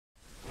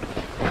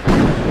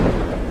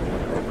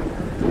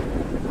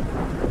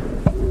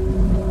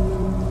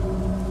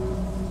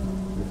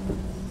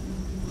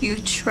you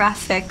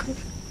traffic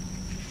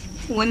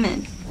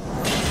women.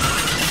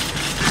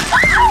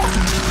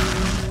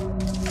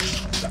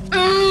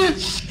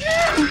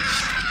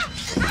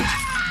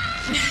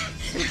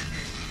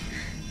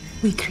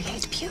 We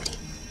create beauty.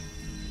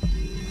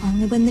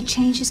 Only when the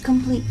change is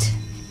complete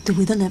do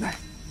we deliver.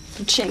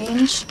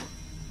 Change?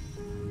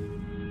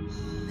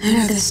 I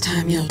know this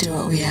time you'll do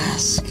what we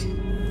ask,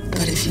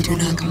 but if you do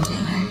not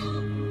comply,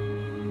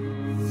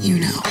 you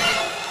know.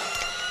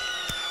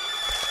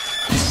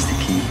 This is the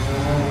key.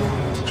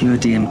 Pure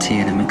DMT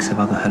and a mix of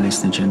other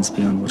hallucinogens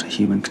beyond what a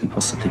human can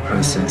possibly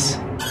process.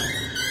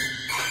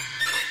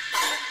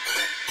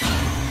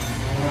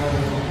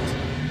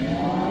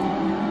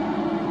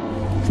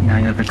 Now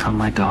you've become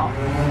my doll.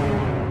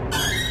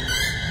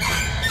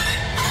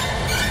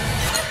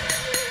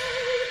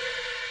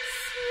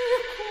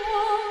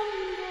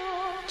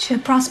 To a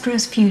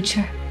prosperous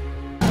future.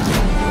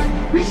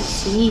 I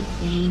see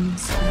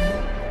things.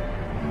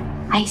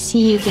 I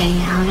see you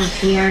getting out of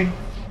here.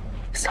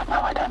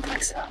 Somehow I don't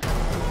think so.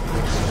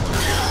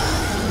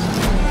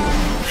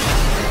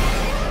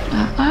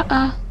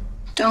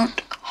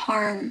 Don't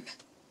harm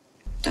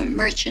the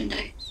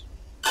merchandise.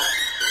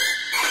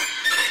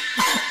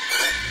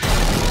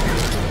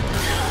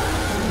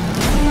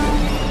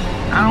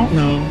 I don't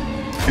know,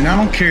 and I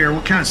don't care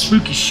what kind of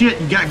spooky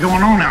shit you got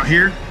going on out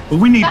here, but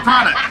we need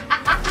product.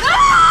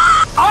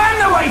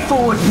 I'm the way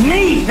forward.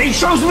 Me! They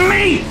chose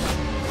me!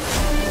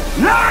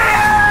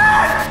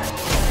 Lion!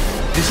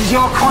 This is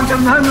your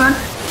quantum moment.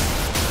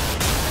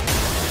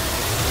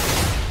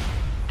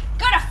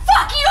 Gonna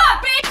fuck you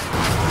up, bitch!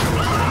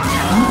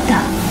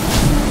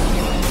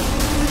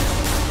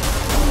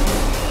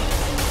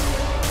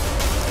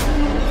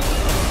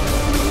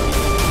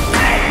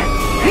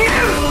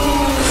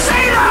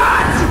 Say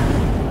that!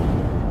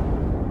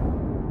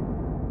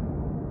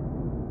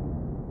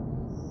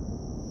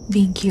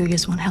 Being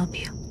curious won't help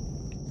you.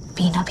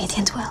 Being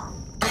obedient will.